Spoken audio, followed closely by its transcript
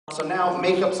So now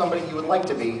make up somebody you would like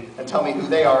to be and tell me who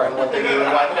they are and what they do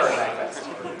and why they're at MAGFest.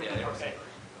 Okay.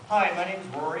 Hi, my name's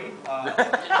Rory.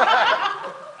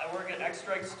 I work at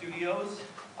X-Strike Studios.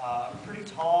 I'm pretty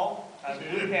tall, I have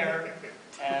blue hair,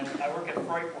 and I work at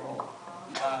Fright World.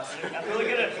 I'm really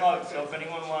good at hugs, so if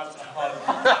anyone wants a hug,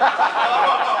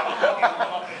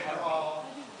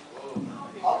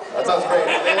 that sounds great.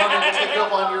 They want me to take you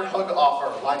up on your hug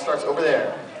offer. Line starts over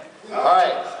there. All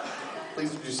right.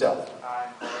 Please introduce yourself.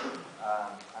 Hi,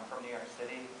 I'm from New York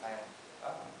City.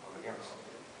 Over here.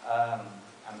 I'm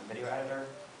a video editor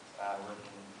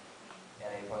working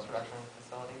at a post-production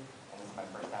facility, and this is my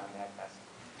first time at MAGFest.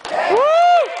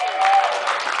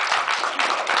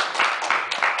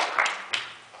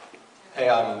 Hey,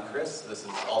 I'm Chris. This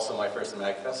is also my first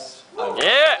MAGFest.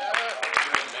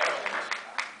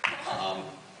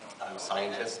 I'm a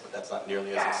scientist, but that's not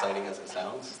nearly as exciting as it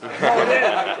sounds. Pretty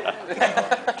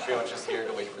much just here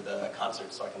to wait for the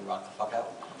concert so I can rock the fuck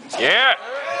out. Yeah!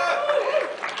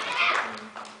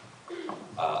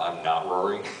 I'm not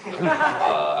Rory.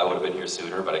 I would have been here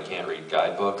sooner, but I can't read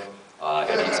guidebook. I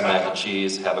had to eat some mac and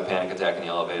cheese, have a panic attack in the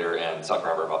elevator, and suck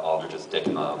Robert Aldridge's dick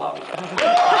in the lobby.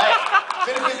 Alright,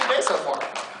 been a busy day so far.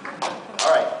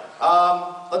 Alright,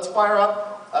 let's fire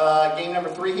up game number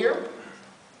 3 here.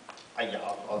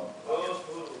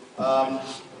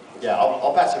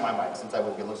 I'll pass you my mic since it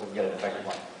looks like we get an effective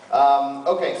one.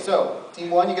 Okay, so team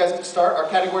 1, you guys get to start. Our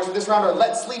categories for this round are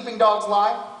Let Sleeping Dogs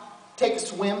Lie, Take a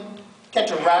Swim,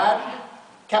 Catch a Ride,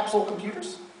 Capsule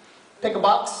Computers, Pick a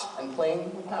Box, and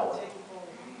Playing with Power.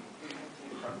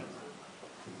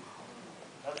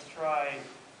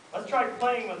 Let's try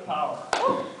playing with power.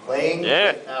 Playing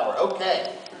with power.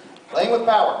 Okay. Playing with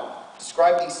power.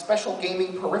 Describe these special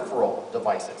gaming peripheral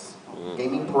devices.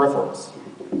 Gaming peripherals.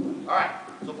 All right.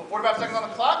 So put 45 seconds on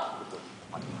the clock.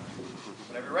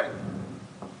 Whenever you're ready.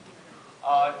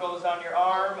 It goes on your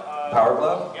arm. Power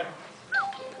glove? Yep.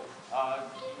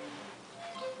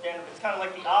 It's kind of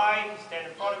like the eye. You stand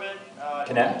in front of it.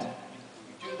 Connect?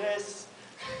 You do this.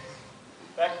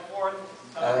 Back and forth.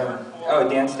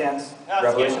 Dance Dance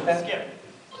Revolution Pad? Skip.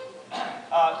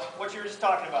 What you were just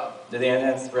talking about. The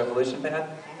Dance Dance Revolution Pad?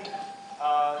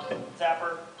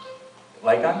 Zapper.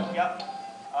 Light gun? Yep.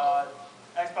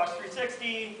 Xbox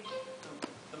 360.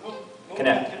 The move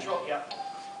Connect. Control. Yep.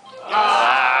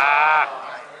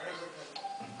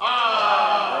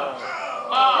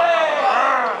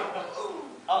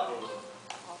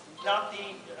 Not the.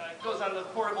 It goes on the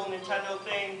portable Nintendo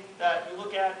thing that you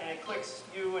look at and it clicks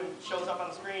you and shows up on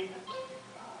the screen.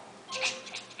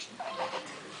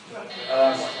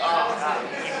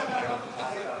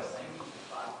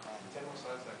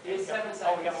 It's 7 seconds.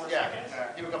 Oh, we got more seconds?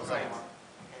 Give it a couple seconds.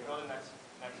 Okay, go to the next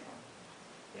one.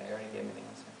 Yeah, I already gave me the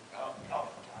answer.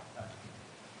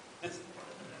 This.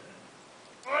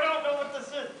 I don't know what this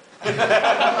is.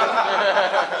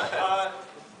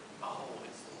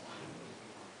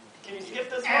 Can you skip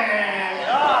this one?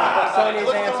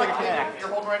 Sony's answer to Connect. You're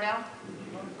holding right now?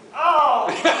 Oh!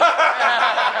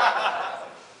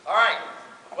 All right.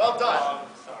 Well done.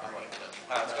 Sorry.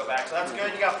 All right, let's go back. So that's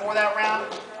good. You got 4 that round.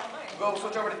 We'll go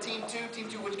switch over to Team 2. Team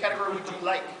 2, which category would you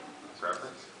like?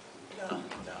 Preference? No,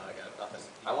 I got nothing.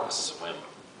 I want to swim.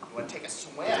 You want to take a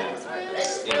swim? Hey,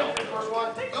 you know. First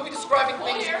one. You'll be describing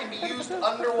things that can be used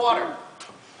underwater.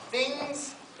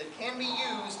 Things that can be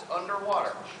used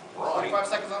underwater. 45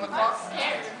 seconds on the clock.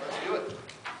 Let's do it.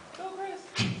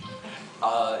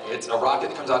 It's a rocket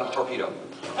that comes out of a torpedo.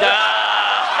 I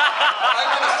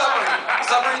meant a submarine.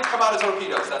 Submarines come out of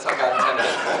torpedoes. That's how God intended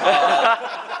it.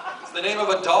 It's the name of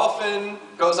a dolphin.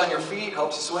 Goes on your feet.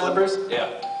 Helps you swim. Flippers?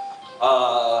 Yeah.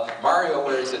 Mario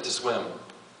wears it to swim.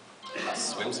 A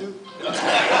swimsuit?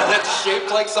 That's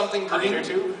shaped like something green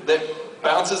that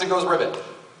bounces and goes ribbit.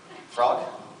 Frog?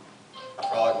 A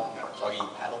frog? Froggy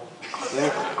paddle?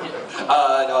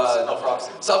 No frogs.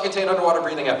 Self-contained underwater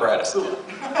breathing apparatus. Scuba.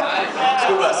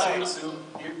 Suit,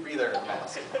 breather,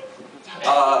 mask.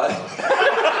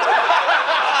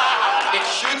 It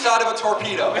shoots out of a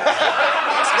torpedo.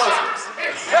 Explosives.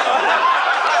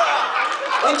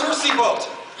 Undersea boat.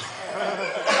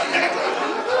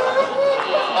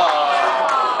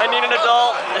 I need an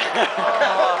adult.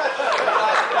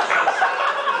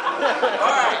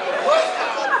 All right.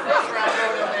 First round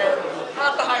going in there.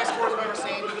 Not the highest scores I've ever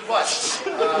seen, but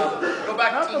go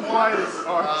back to Team 1.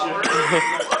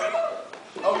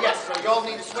 Oh yes, so y'all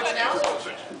need to switch now.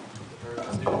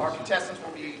 Our contestants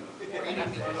will be reading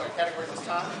the categories this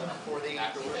time for the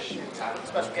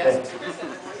special guests.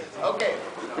 Okay.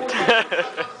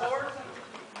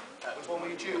 Which one will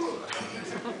you choose?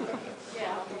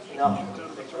 No.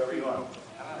 Whatever you want.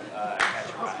 Catch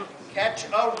a ride. Catch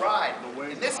a Ride.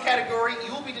 In this category,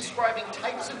 you will be describing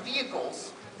types of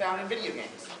vehicles found in video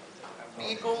games.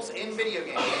 Vehicles in video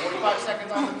games. 45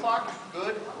 seconds on the clock.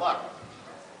 Good luck.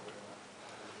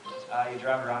 You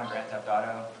drive around in Grand Theft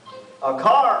Auto. A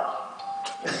car.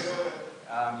 You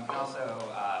can also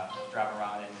drive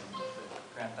around in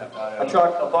Grand Theft Auto. A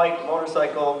truck, a bike, a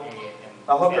motorcycle,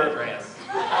 a hooker. San Andreas.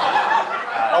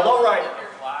 A lowrider.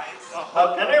 Flies.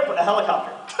 An airplane, a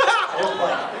helicopter.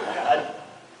 Airplane.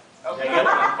 Okay.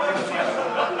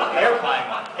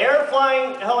 Air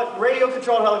flying,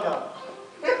 radio-controlled helicopter.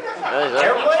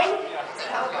 Airplane?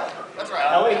 That's right.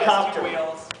 Helicopter.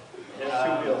 Wheels. There's 2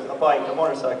 wheels. A bike, a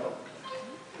motorcycle.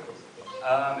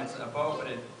 It's a boat, but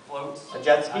it floats. A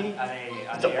jet ski? On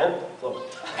It's a the air. boat. Float.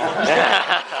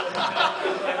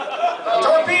 A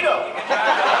torpedo.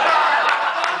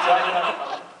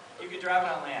 You could drive it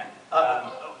on land. A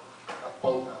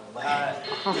boat on land.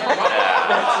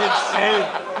 That's insane.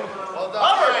 Well done.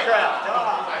 Hovercraft.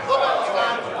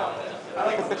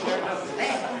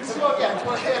 It's a boat, yeah, it's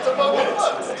a boat that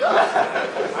floats. Done.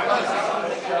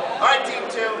 All right, team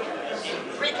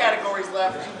 2. 3 categories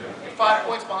left. You're 5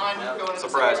 points behind. Going into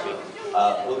Surprise me.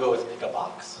 We'll go with pick a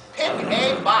box. Pick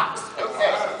a box.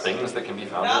 Okay. Things that can be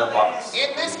found in a box.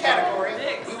 In this category,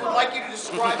 we would like you to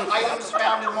describe items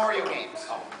found in Mario games.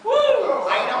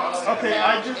 Items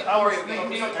found in Mario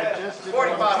games.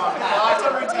 45 on the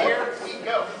clock. Here we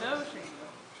go.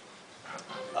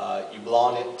 You blow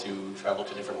on it to travel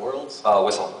to different worlds.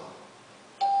 Whistle.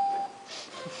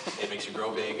 It makes you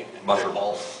grow big and Mushroom.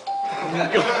 balls. It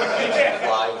makes you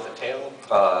fly with a tail.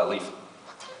 Leaf.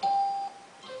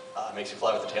 It makes you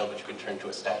fly with a tail, but you can turn into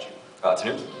a statue.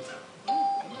 Canoe.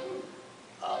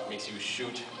 Makes you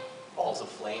shoot balls of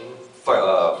flame.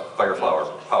 Fire flower.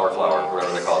 Power flower,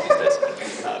 whatever they call it these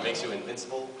days. Makes you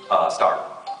invincible. Star.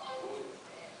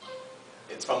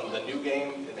 It's from the new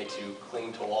game. It makes you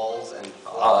cling to walls and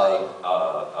fly.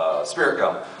 Spirit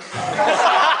gum.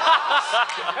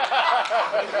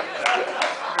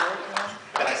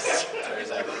 Sorry,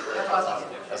 exactly.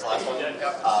 That's the last one.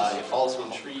 It falls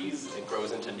from trees. It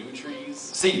grows into new trees.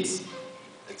 Seeds.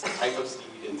 It's a type of seed.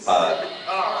 It's So close!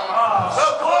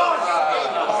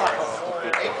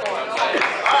 8 points. All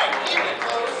right, even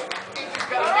close. If you've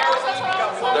got a narrow team, you've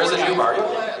got 1 There's a more new chance. Mario.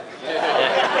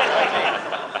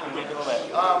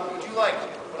 Would you like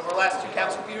one of our last 2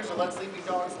 capsule computers or Let Sleeping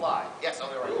Dogs Lie? Yes, oh,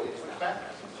 they're right. Can you switch back?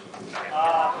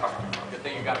 Good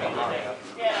thing you got me Mario.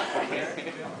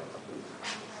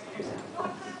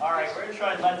 All right, we're going to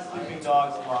try and Let Sleeping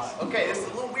Dogs Lie. Okay, this is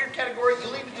a little weird category.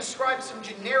 You'll need to describe some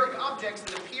generic objects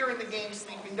that appear in the game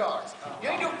Sleeping Dogs. You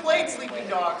need to have played Sleeping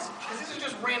Dogs, because this is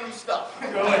just random stuff.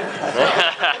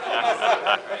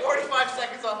 45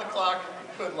 seconds on the clock.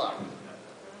 Good luck.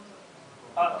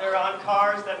 They're on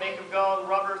cars that make them go,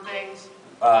 rubber things.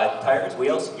 Tires,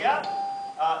 wheels, Yeah.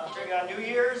 Drink on New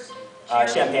Year's.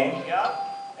 Cheers. champagne, Yeah.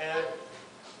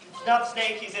 It's not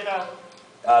Snake, he's in a...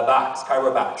 box,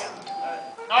 cardboard box.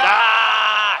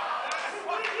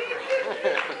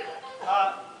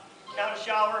 Not a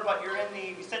shower, but you're in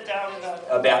the... You sit down in the...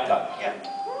 A bathtub. Yeah.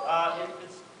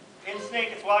 It's in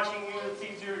Snake, it's watching you, it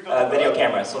sees you go... Video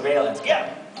camera, surveillance. Yeah.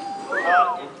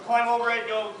 Climb over it,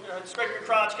 you'll scrape your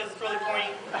crotch because it's really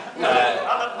pointy. On the A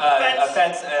fence.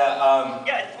 fence,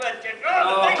 Yeah, it's wet. The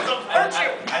things will hurt you.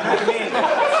 I know what you mean.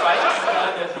 Spikes,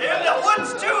 They're in the woods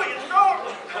too, you throw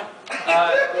them.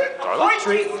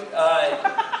 tree,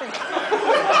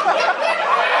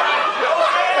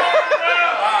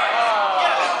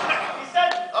 Yeah, he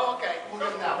said... Oh, okay. We'll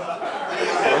give him that one.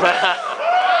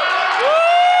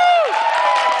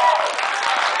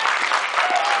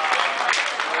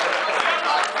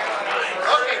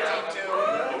 Okay, team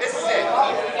 2. This is it.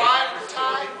 Team 5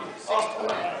 tie, 6 to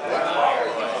win.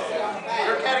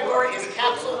 Your category is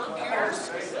capsule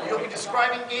computers. You'll be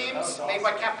describing games made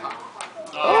by Capcom.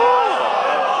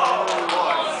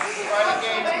 Describing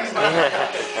games made by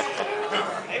Capcom.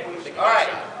 All right.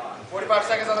 45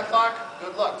 seconds on the clock.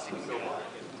 Good luck. See if you can go.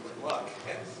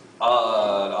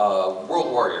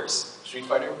 World Warriors. Street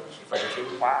Fighter. Street Fighter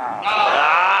 2.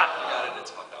 Got it,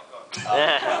 it's fucked up.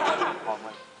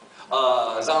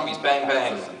 Zombies, bang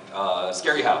bang.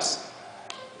 Scary House.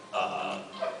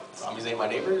 Zombies Ain't My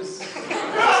Neighbors.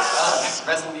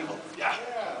 Resident Evil. Yeah.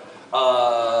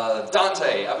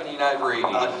 Dante, Ebony and Ivory.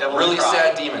 Devil Really May Cry.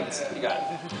 sad demons. You got it.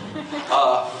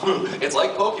 It's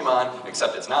like Pokemon,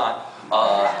 except it's not.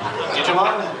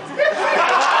 Digimon.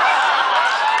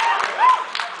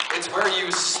 It's where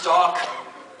you stalk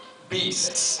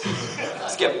beasts.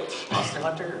 Skip. Monster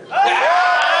Hunter.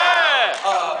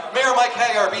 Mayor Mike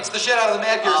Hagar beats the shit out of the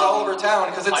Mad Gears all over town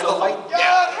because it's Final the Fight?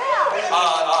 Yeah.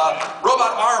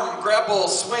 Robot arm, grapple,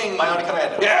 swing. Bionic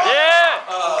Commando. Yeah. Yeah!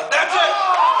 That's it.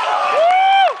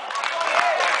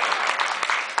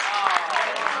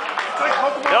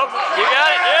 Nope, you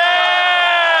got it. Yeah!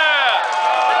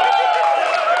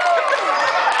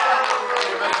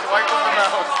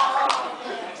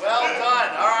 Well done.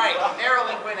 All right,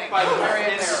 narrowly winning. Very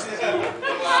in there.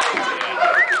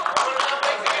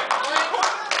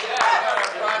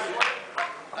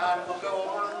 We'll go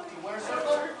over to winner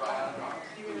circle.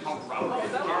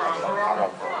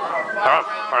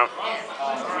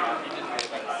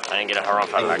 I didn't get a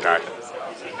harumph out of that guy.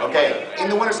 Okay, in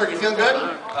the winner circle, you feeling good?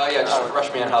 Yeah, just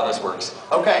refresh me on how this works.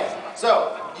 Okay,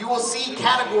 so you will see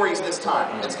categories this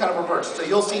time. It's kind of reversed. So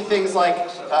you'll see things like,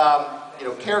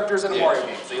 characters in a Mario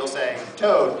game. So you'll say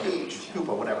Toad, Peach,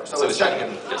 Koopa, whatever. So it's trying to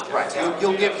give him discounts. right. So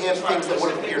you'll give him things that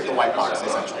would have appeared in the white box,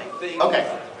 essentially.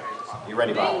 Okay, you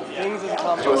ready, Bob? Hey,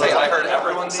 I heard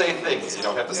everyone say things. You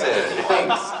don't have to say it.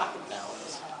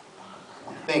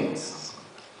 Things.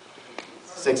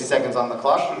 60 seconds on the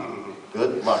clock.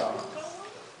 Good luck.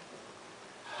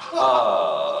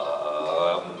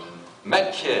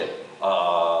 Medkit.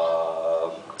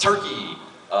 Turkey.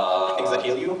 Things that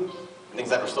heal you? Things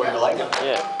that restore your life?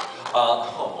 Yeah.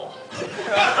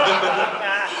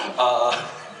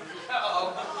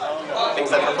 Things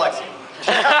that perplex you?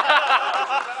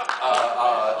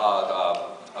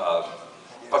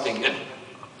 Fucking.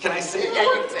 Can I say it? Yeah,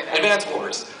 you can say that. Advance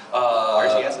Wars.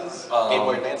 RTSs? Game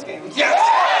Boy Advance games? Yes!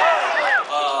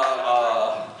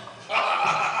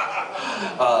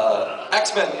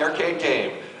 X-Men, the arcade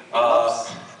game.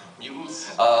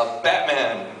 Mutants?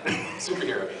 Batman.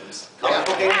 Superhero games? Yeah. Comic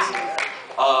book games?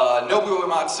 Nobuo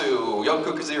Uematsu.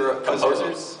 Yoko Kazura.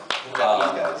 Composers?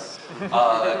 Japanese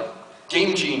guys?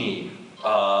 Game Genie.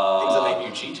 Things that make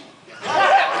you cheat?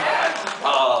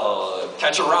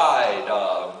 Catch a Ride.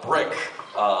 Brick.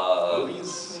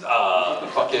 Movies?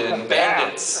 Fucking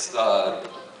Bandits.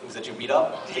 Things that you beat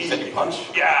up? Things that you punch?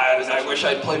 Yeah, I wish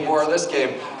I'd played more of this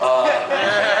game. Well done.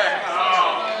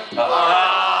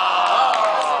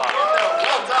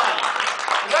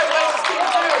 Congratulations, Team 2.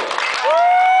 All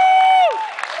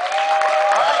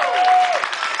right.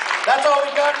 That's all we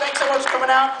got. Thanks so much for coming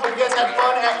out. Hope you guys had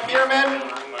fun at Pyramid.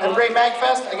 Had a great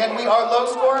MAGFest. Again, we are low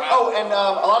score. Oh, and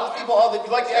a lot of the people, if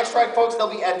you like the X-Strike folks, they'll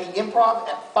be at the Improv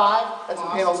at 5. That's in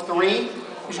panels 3.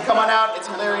 You should come on out. It's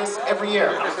hilarious every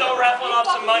year. We're still raffling off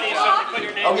some money, so if you put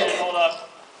your name in, yes. hold up.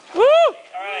 Woo!